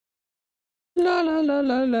La la la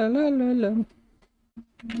la la la la la.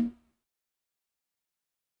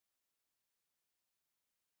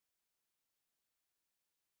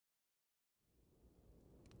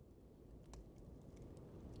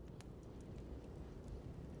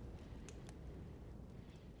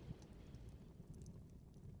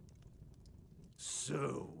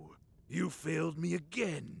 So, you failed me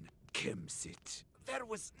again, Kemsit. There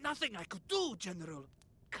was nothing I could do, General.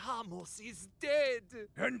 Kamos is dead.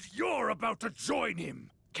 And you're about to join him!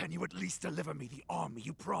 Can you at least deliver me the army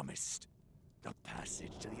you promised? The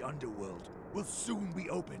passage to the underworld will soon be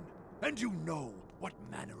open, and you know what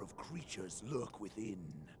manner of creatures lurk within.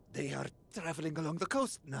 They are traveling along the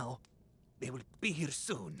coast now. They will be here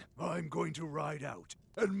soon. I'm going to ride out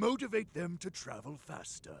and motivate them to travel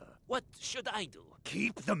faster. What should I do?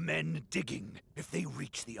 Keep the men digging if they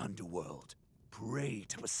reach the underworld. Pray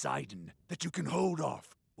to Poseidon that you can hold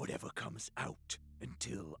off whatever comes out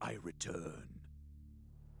until I return.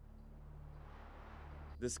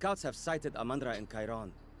 The scouts have sighted Amandra and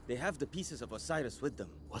Chiron. They have the pieces of Osiris with them.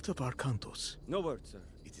 What of Arkantos? No word, sir.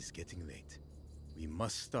 It is getting late. We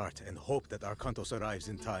must start and hope that Arkantos arrives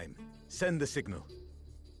in time. Send the signal.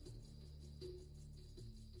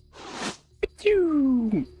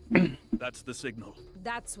 That's the signal.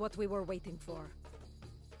 That's what we were waiting for.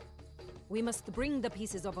 We must bring the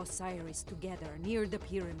pieces of Osiris together near the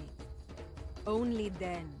pyramid. Only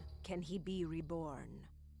then can he be reborn.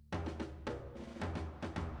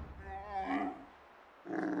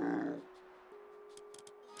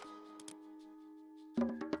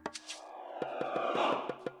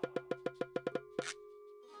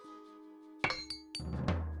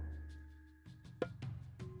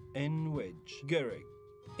 In wedge, Gurrig.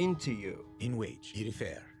 Into you. In wage,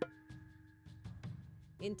 Irifer.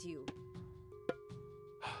 Into you.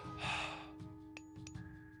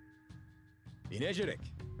 In Ejerek,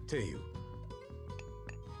 Teyu.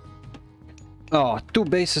 Oh, two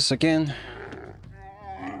bases again.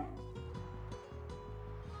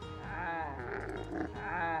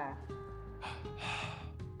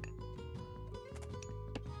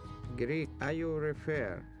 Greek, ayo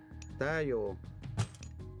refer. Tayo.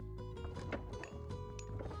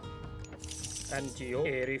 Antio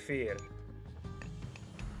Erifir.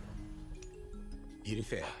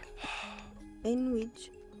 Irifer. In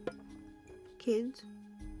which kids?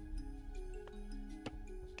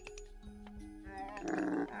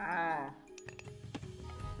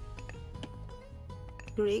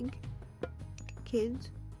 Greg,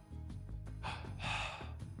 kids.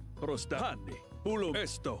 Prostahani, Pulu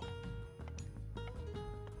esto.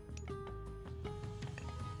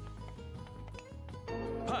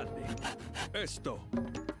 Hani, esto.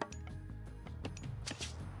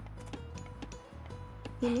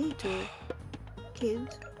 You need to,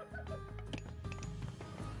 kids.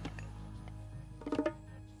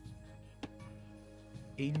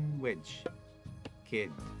 In wedge.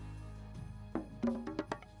 Kid.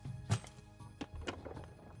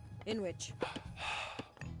 In which?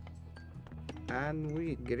 And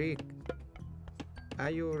we Greek.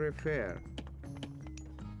 Ayo refer.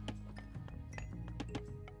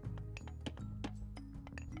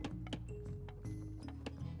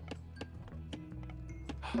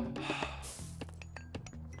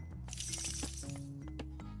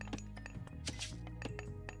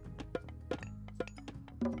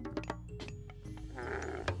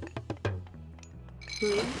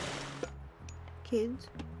 Greg, kids.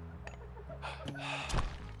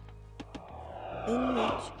 In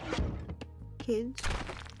which kids?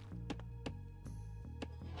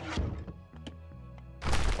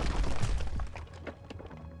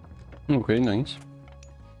 Okay, nice.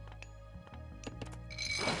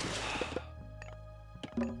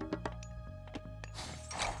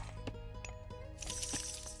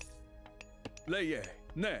 Leye,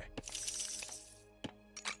 ne.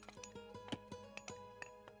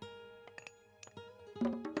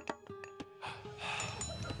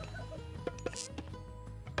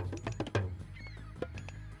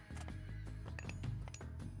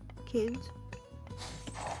 Kids.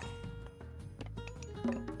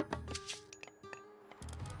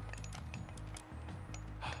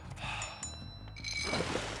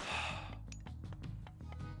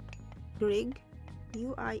 Greg,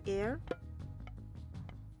 UI Air.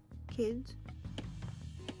 Kids.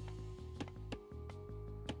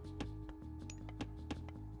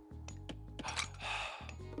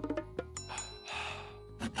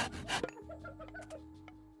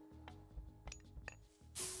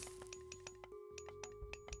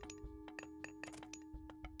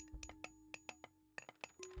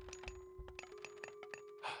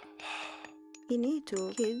 You need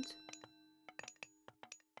to, kids.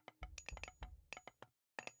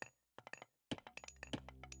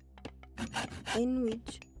 In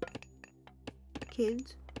which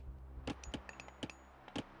kids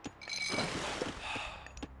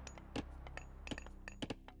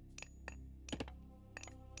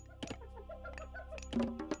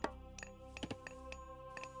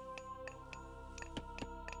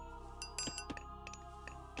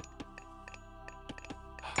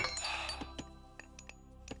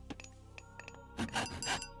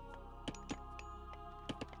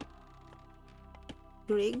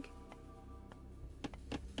rig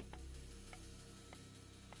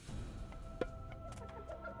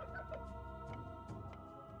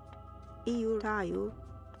iu tayo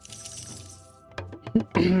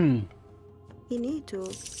inito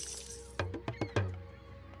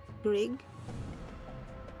rig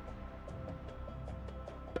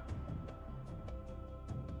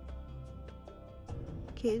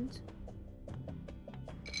kids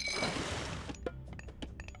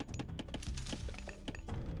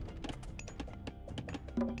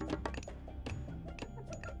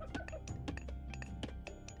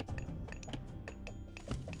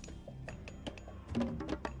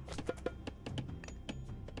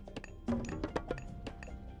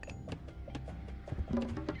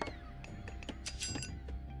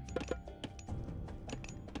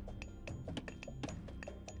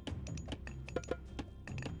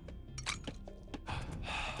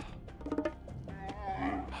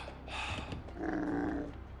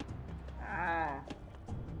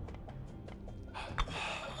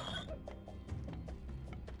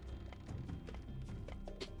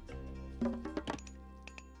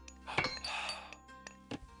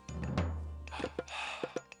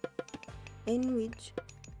in which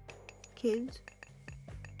kids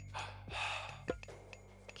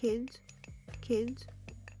kids kids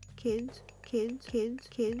kids kids kids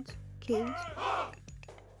kids kids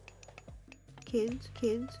kids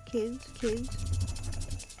kids kids kids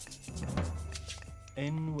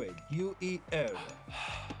In which UER.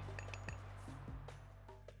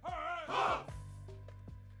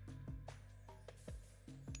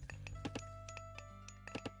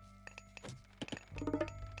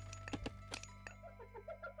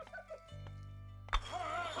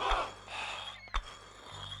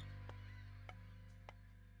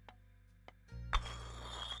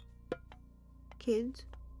 kids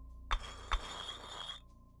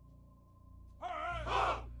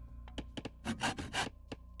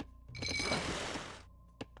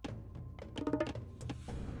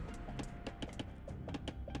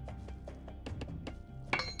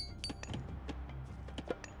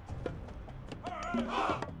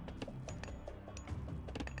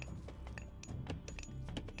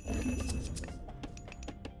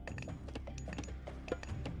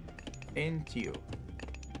Into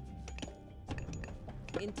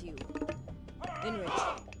Into you. Enrich.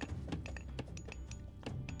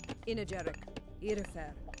 Inageric.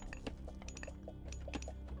 Irifer.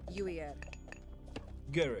 Uier.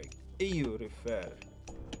 Garrick. EU refer.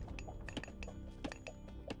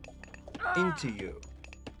 Into you.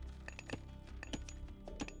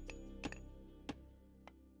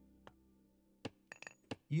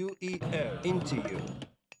 UER. Into you.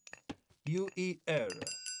 UER.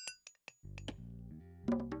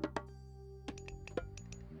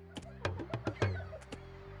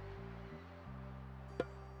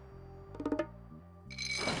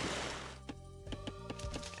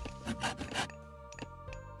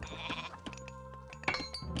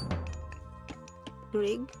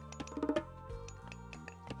 rig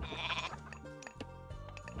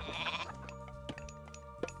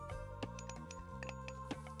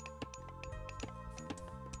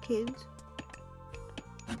kids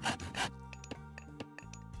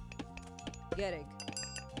Gerig.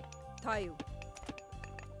 Tayu.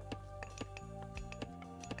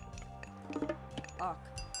 Ak.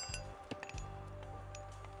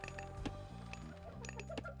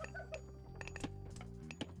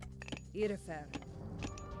 Irifer.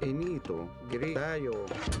 Inito Gri tayo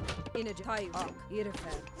Inageric. Tayu. Ak.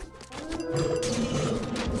 Irifer.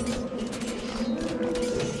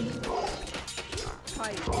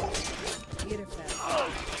 Tayu. Irifer. Ak.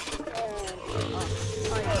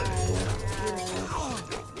 Tayu. Irifer.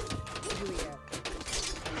 Uier.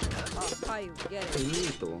 Ak. Tayu. Gerig.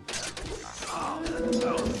 Inito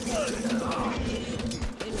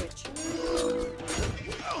Enrich.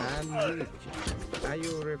 Unreach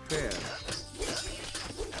tayo refer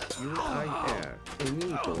UIR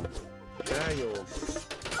Inito tayo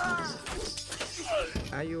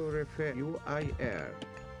tayo refer UIR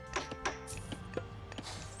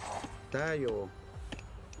tayo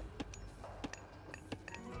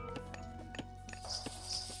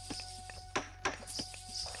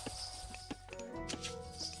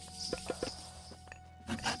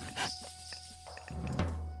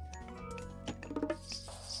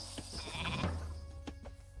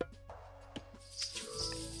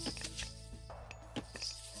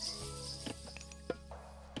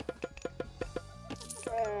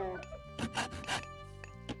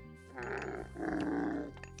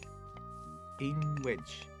In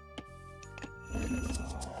wedge.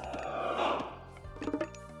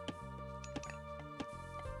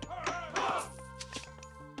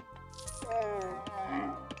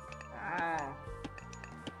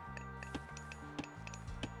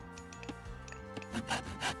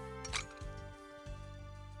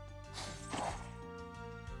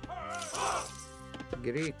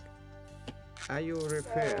 Greek. I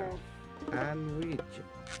refer. And which.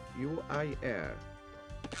 UIR.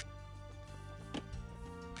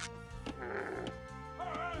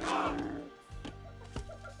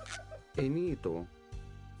 Enito.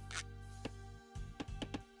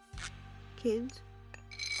 Kids.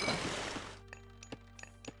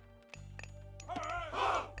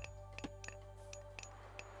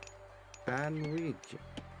 And which.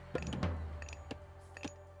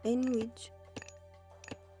 In which.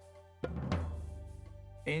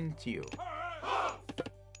 Entio.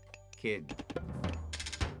 Kid.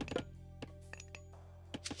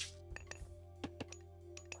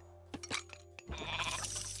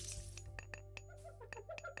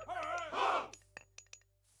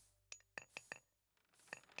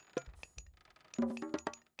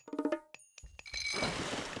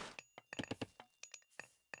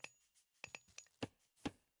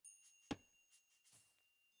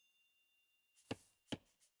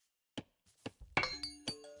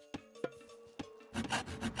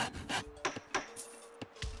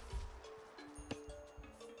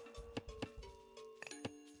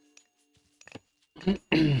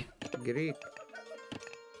 Greek.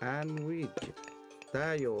 And which.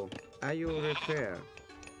 Tayo. I refer.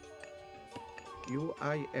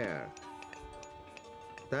 UIR.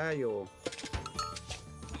 Tayo.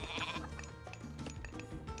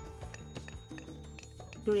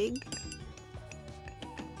 Grig.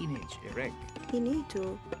 Image erect.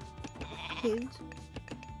 Inito. Kids.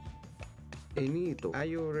 Enito.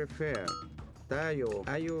 I refer. Tayo.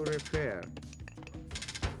 I refer.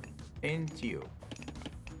 Entio.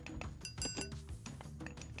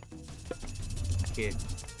 Kid.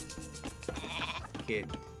 Kid.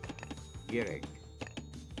 Girek.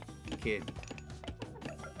 Kid.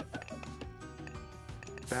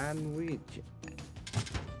 And which.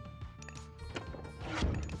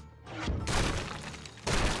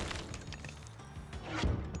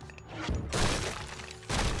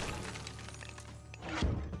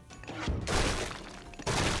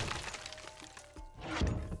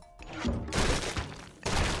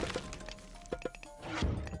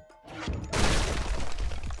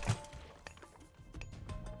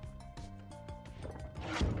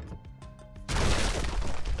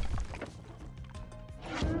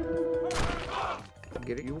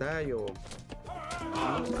 Tayo.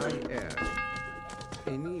 UIR.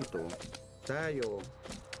 Enito. Tayo.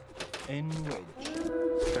 In wedge.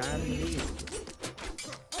 And which.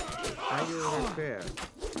 I refer.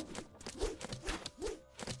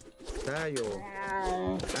 Tayo.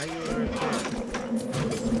 I refer.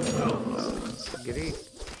 Greek.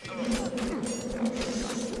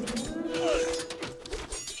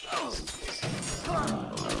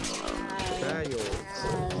 Tayo.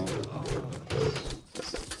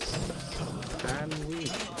 And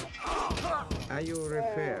which. I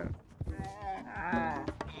refer.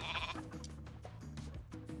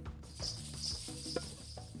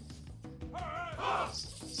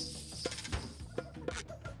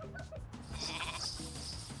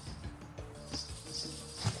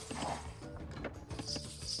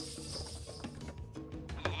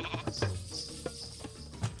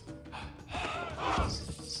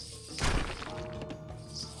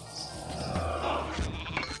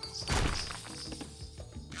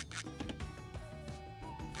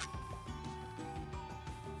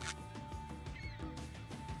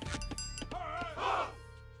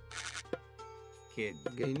 Kid.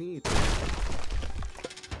 Enito.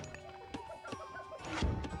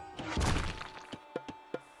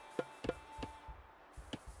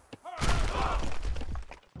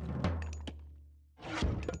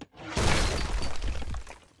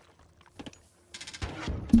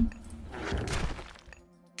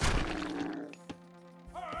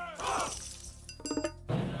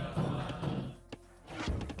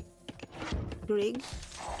 Grig.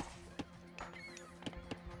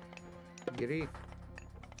 Greek.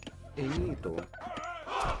 Enito.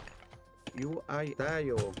 UI.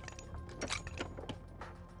 Tayo.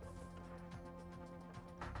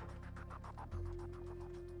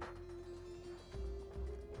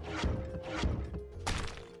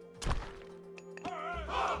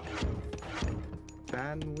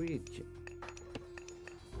 And which.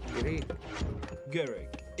 Greek. Gerek.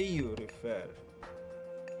 EU refer.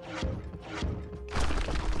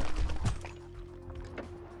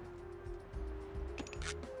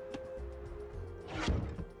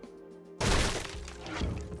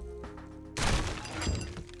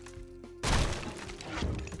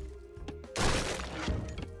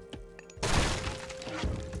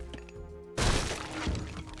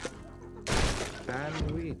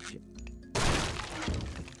 which?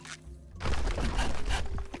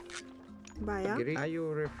 Baya. Are you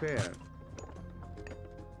refer?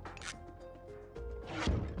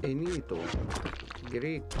 Enito.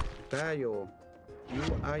 Greek. Tayo.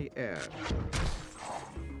 UIR.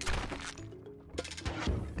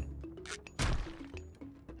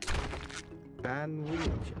 And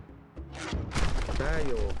which?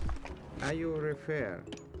 Tayo. Are you refer?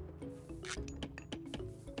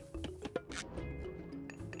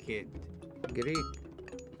 Kid. Greek.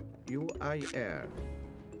 UIR.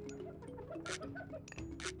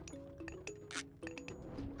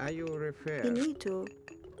 Are you refer? Inito.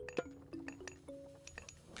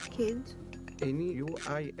 Kids. Any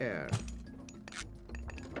UIR.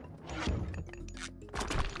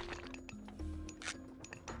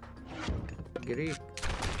 Greek.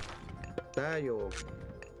 Tayo.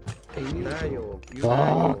 Any tayo.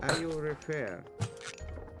 Fuck. Are you refer?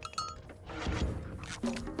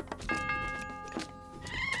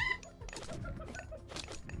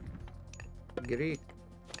 Greek.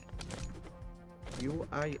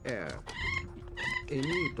 UIR.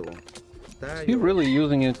 Enito. Is he really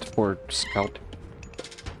using it for scout?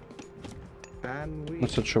 And we.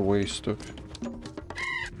 That's such a waste of...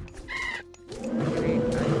 Greek.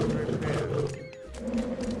 Are you refer?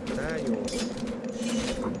 Tayo.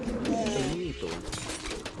 Enito.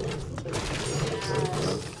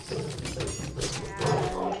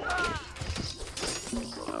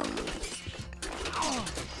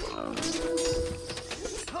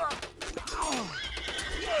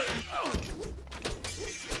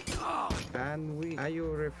 And we. Are you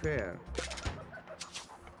refer?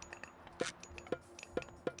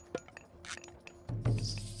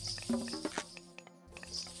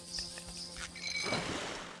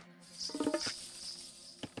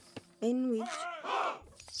 In which?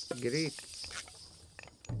 Greek.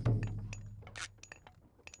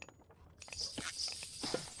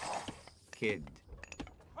 Kid.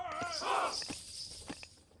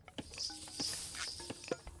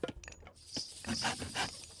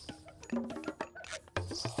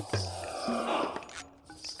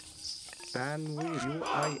 And we.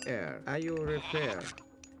 UIR. Are you refer?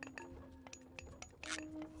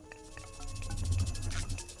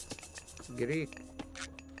 Greek.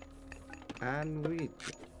 And which?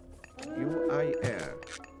 UIR.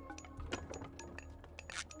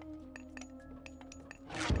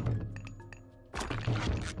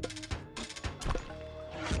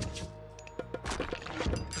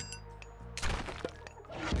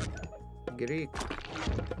 Greek.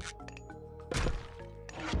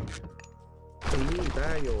 Ini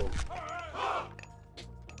tayo.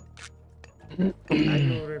 Are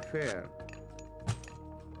you refer?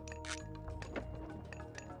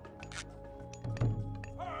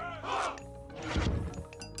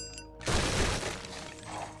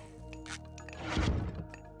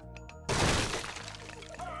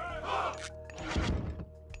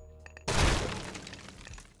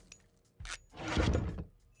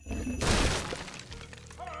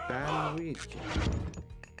 Sandwich.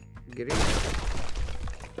 Greek.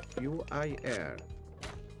 UIR.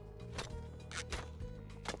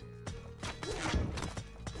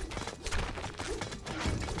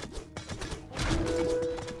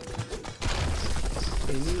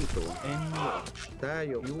 Enito.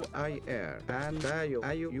 Tayo. UIR. And tayo.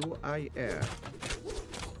 Ayo. UIR.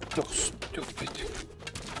 So stupid.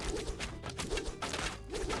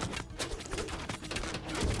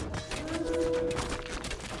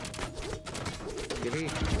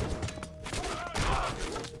 Greek.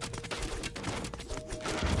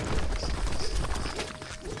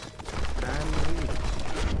 Sandwich.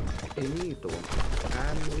 Enito.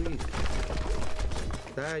 Sandwich.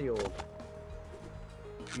 Tayo.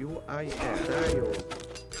 UIR. Tayo.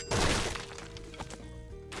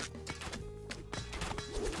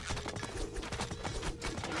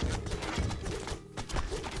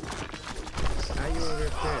 Ayo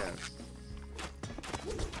repair.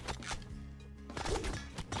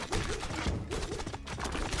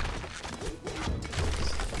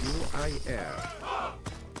 UIR.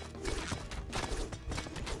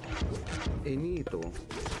 Enito.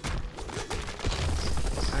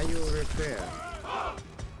 Ayo repair.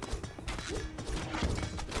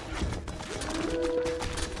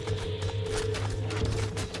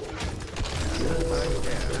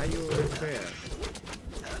 UIR. Ayo repair.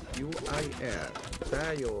 UIR.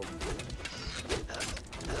 Tayo.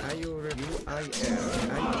 Ayo UIR.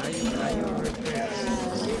 Ayo repair.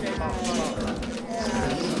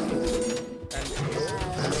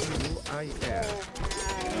 UIR.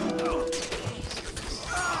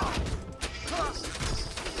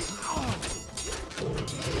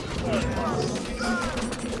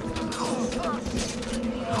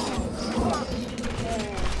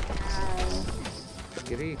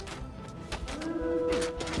 Greek.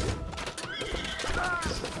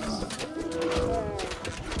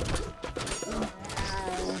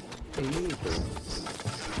 Finito.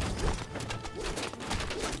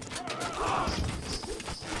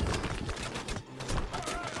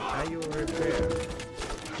 Are you repair?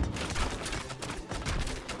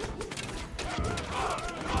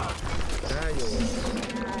 Tayo.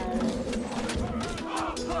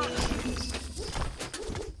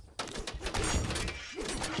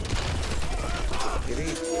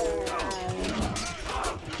 Greek.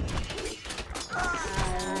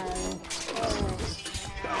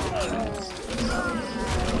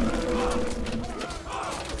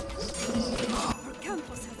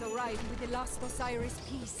 Campus has arrived with the last Osiris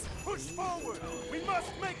piece. Push forward! We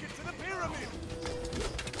must make it to the pyramid!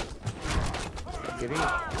 Greek.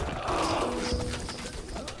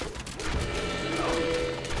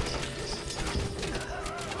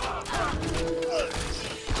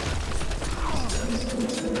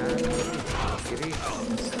 Greek.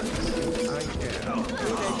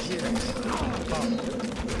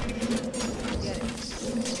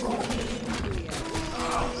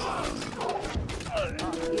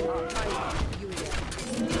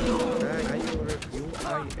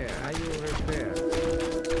 Are you repair?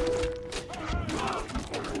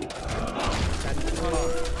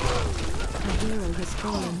 A hero has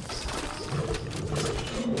fallen.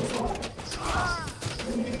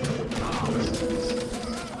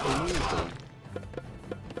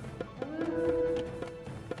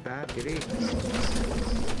 Greek.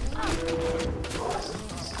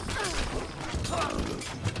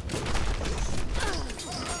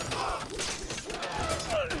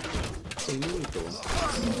 Finito.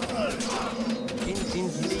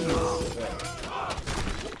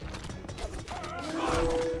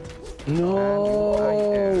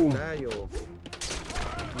 No! Tayo.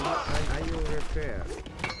 Are you repair?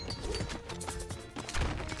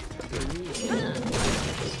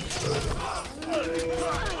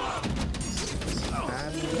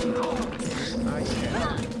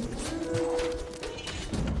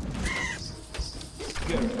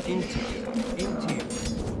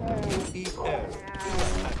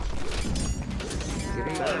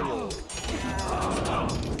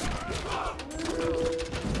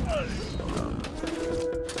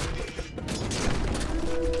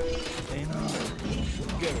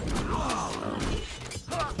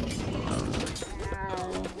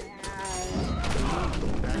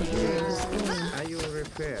 Are you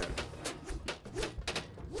repair?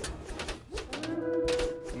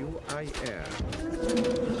 UIR.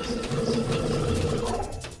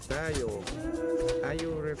 Tayo. Are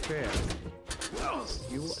you repair?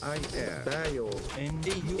 UIR. Tayo.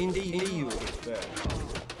 EU repair.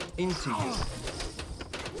 Into you.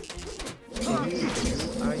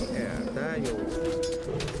 UIR. Tayo.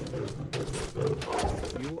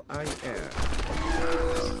 UIR.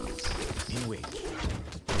 In wage.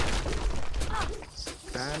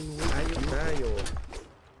 Tayo.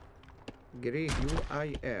 Greek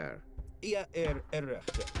UIR. IR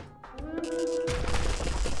rechter.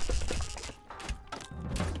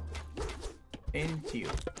 Into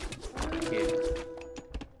you. Kid.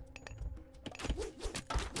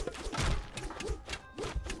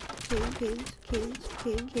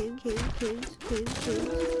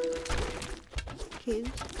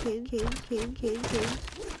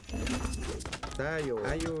 Tayo.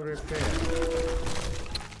 Are you repair?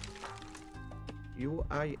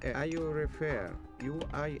 UIR. Are you repair?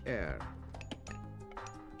 UIR.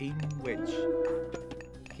 In which?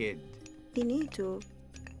 Kid. Finito.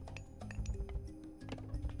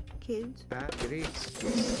 Kids. Greek.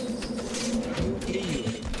 EU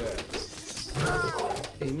repair.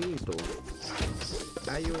 Finito.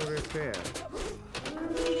 Are you repair?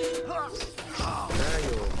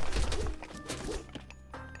 Tayo.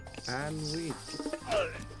 And weak.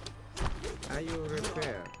 Are you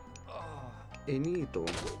repair? Enito.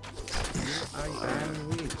 I am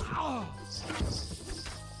weak.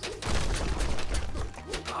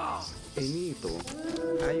 Enito.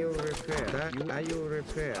 Are you repair? Are you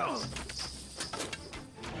repair?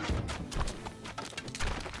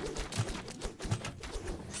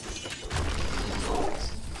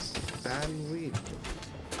 I'm weak.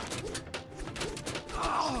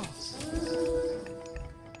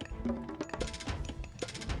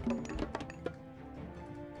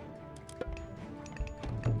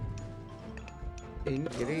 In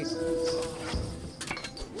Greek.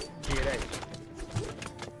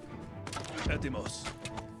 Edimos.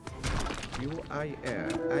 UIR.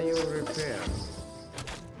 Are you repair?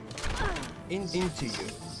 Into you.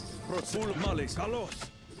 Prosul males, kalos.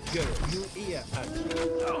 Gerek. You ia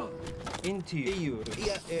at. Into you.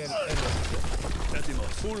 Ia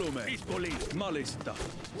Etimos, Ulume, Ispoli, Malista.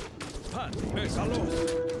 Pan, Mesalos.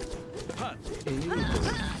 Pan.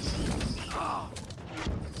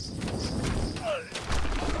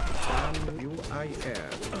 UIR.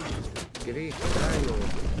 Greek Tayo.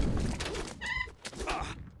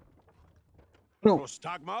 No.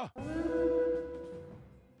 Prostagma?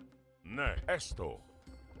 Ne, esto.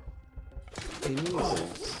 Enito.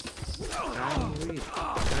 Anwit.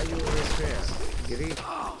 Tayo repair. Greek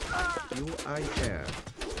UIR.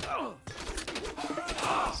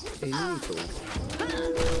 Enito.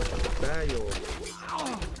 Tayo.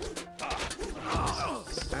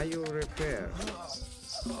 Tayo repair.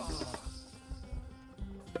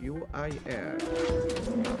 UIR.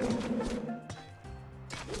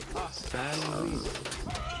 Sandwich.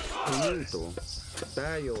 Enito.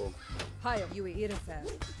 Tayo. Hi, you irrefer.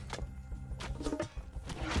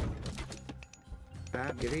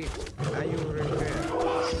 Greek. Tayo repair.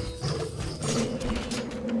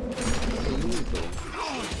 Enito.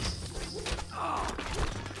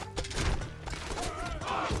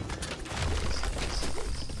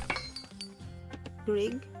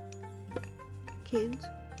 Greg. Kids.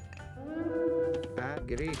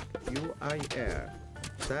 Greek UIR.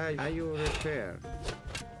 Tayo repair.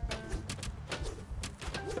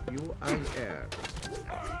 UIR.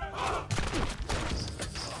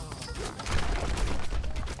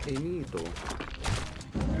 Enito.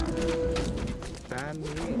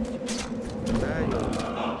 Sandwich. Tayo.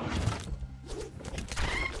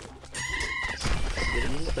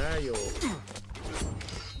 Tayo.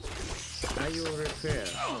 Tayo repair.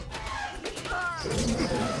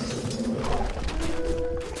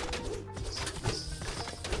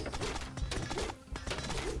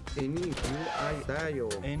 Enito. UI tayo.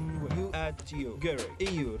 and you at you. Gerek.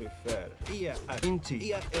 You refer. Ia at. Into.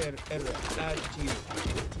 Ia at you.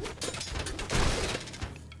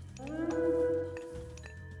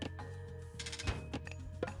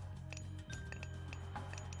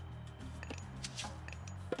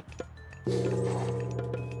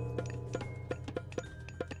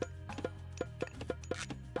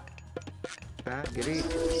 Greek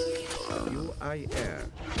UIR.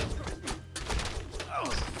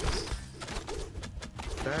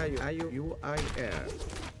 Tayo UIR.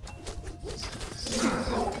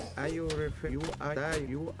 Tayo refer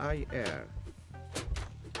UIR.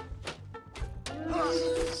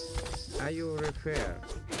 Tayo refer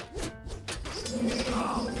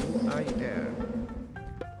UIR.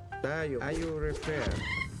 Tayo refer.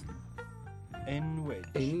 And wedge.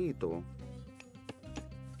 Enito.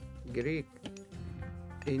 Greek.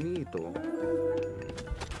 Enito.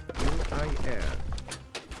 UIR.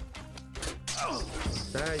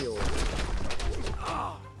 Tayo.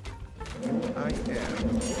 UIR.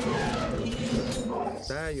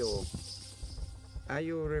 Tayo.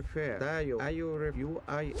 Tayo refer. Tayo. UIR.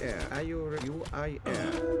 UIR.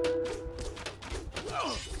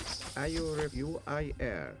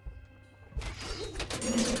 UIR.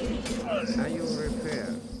 Tayo refer.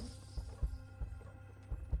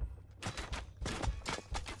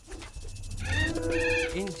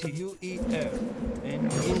 Into you ER.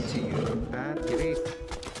 And into you. Greek.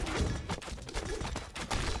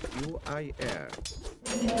 UIR.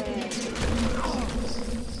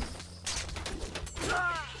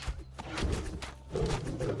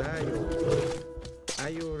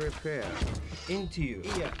 Tayo repair. Into you.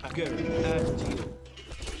 Ia Gerek. At you.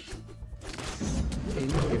 In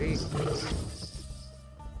Greek.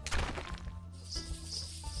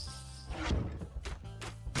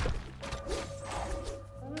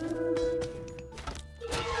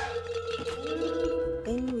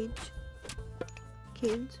 In which?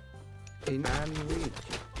 Kids. In which?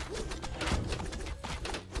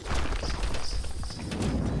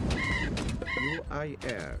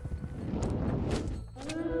 UIR.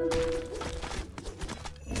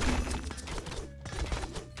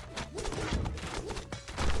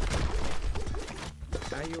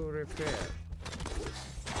 Tayo repair.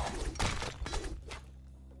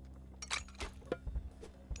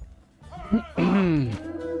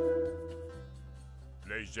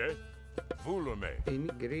 Leje, Volume.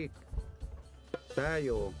 In Greek.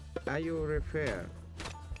 Tayo repair.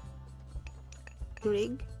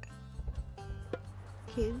 Greg.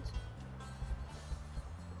 Kids.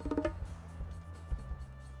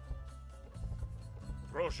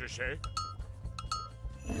 Rosheshe.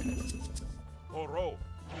 Oro.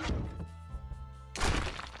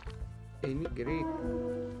 In Greek.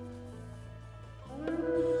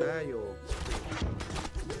 Tayo.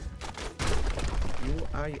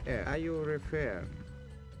 UIR. Tayo repair.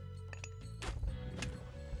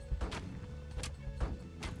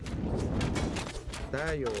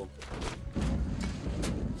 Tayo.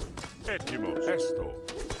 Etimos. Esto.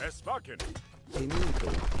 Esfaken. Finito.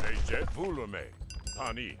 Leget volume.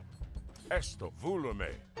 Pani. Esto volume.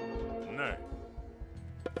 Ne.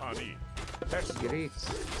 Pani. Esto. Greek.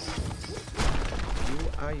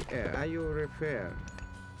 UIR. Tayo refer.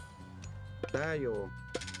 Tayo.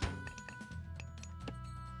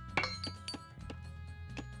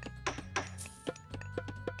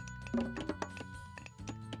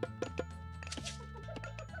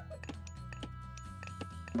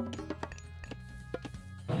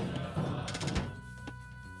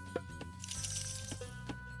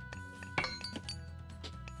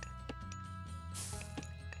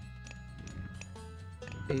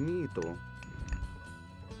 Finito.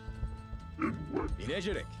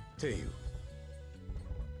 Binejirek. Teyu.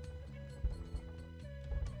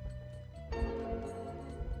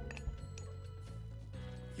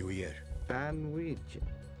 Yuyer. Sandwich.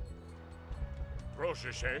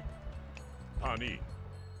 Prosheshe. Pani.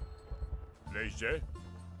 Leget.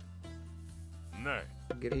 Ne.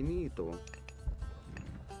 Finito.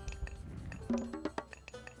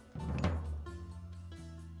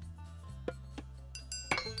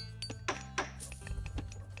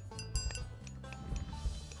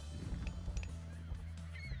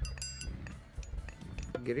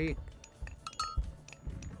 Greek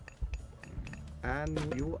and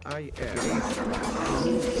UIR.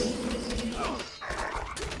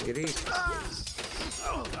 Greek.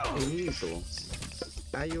 Finito.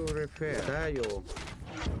 Tayo refer. Tayo.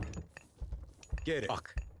 Gerek.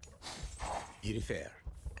 Ak. Irifer.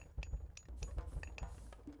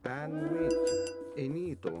 Sandwich.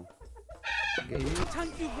 Finito.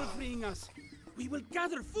 Thank you for freeing us. We will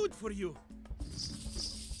gather food for you.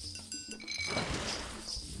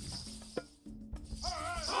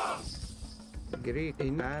 Greek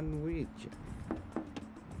sandwich.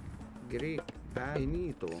 Greek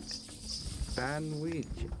finito.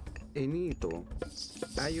 Sandwich. Finito.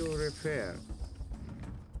 Tayo refer.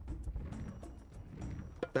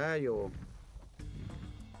 Tayo.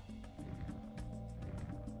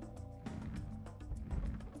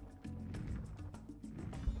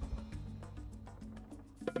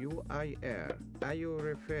 UIR. Tayo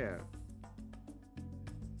refer.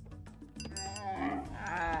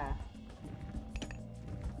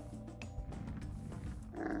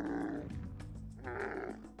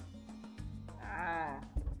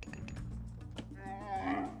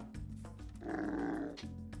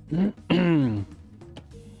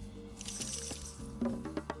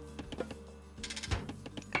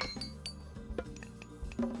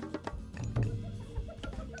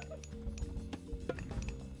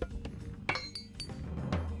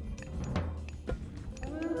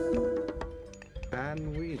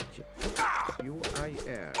 Sandwich.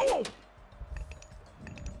 UIR.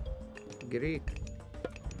 Greek.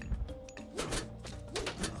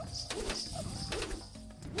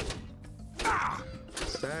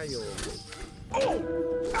 Tayo.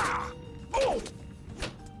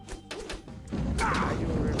 Tayo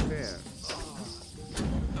repair.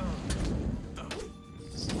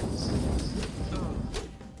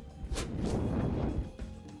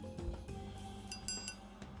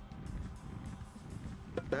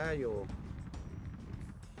 Tayo.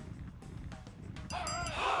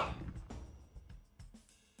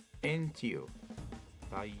 Entio.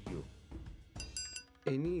 Tayo.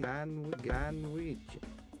 Any sandwich.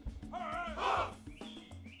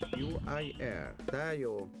 UIR.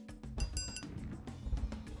 Tayo.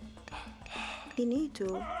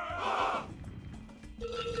 Finito.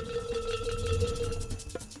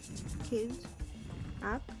 Kids.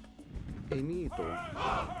 Up. Finito.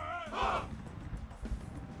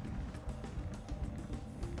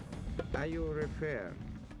 Tayo refer.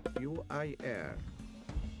 UIR.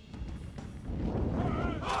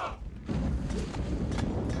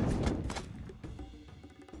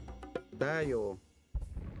 Tayo.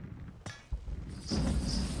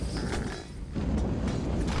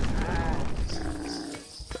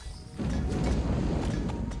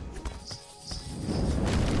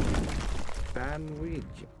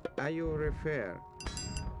 Sandwich. Tayo refer.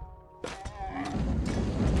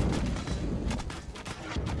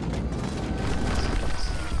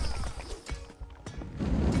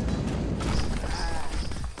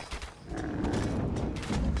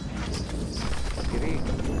 Greek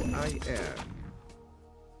UIR.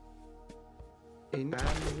 In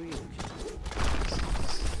sandwich.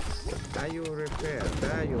 Tayo refer.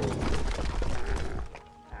 Tayo.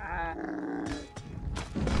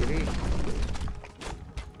 Greek.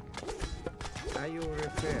 Tayo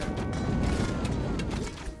refer.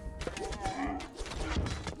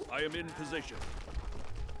 I am in position.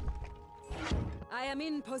 I am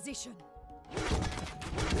in position.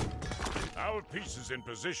 Our piece is in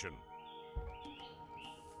position.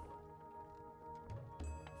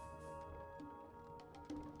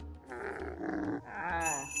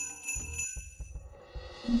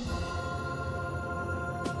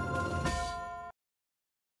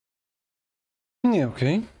 Yeah,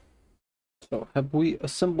 okay. So, have we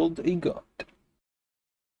assembled a god?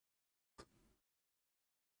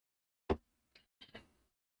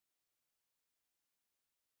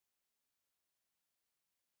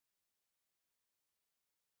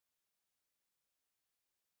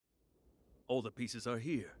 All the pieces are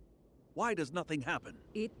here. Why does nothing happen?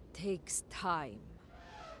 It takes time.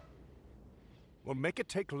 We'll make it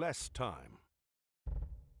take less time.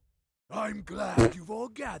 I'm glad you've all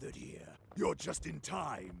gathered here. You're just in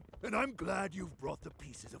time. And I'm glad you've brought the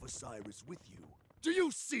pieces of Osiris with you. Do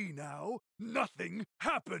you see now? Nothing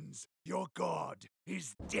happens. Your god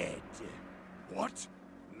is dead. What?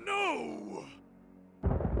 No!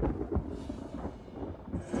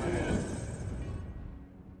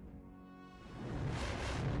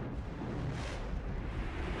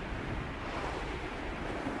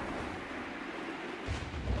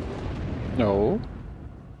 No.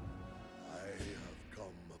 I have come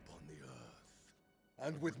upon the earth,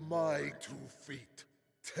 and with my 2 feet,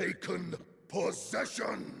 taken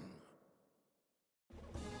possession!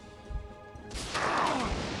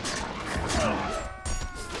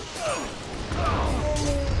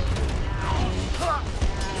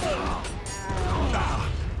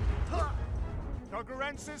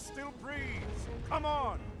 Gargarensis still breathes. Come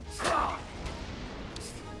on!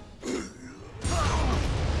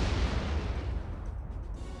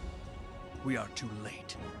 We are too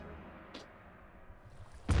late.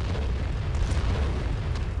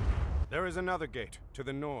 There is another gate to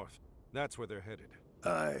the north. That's where they're headed.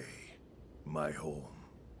 Aye, my home.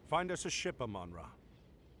 Find us a ship, Amon-Ra.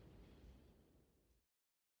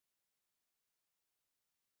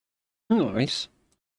 Nice.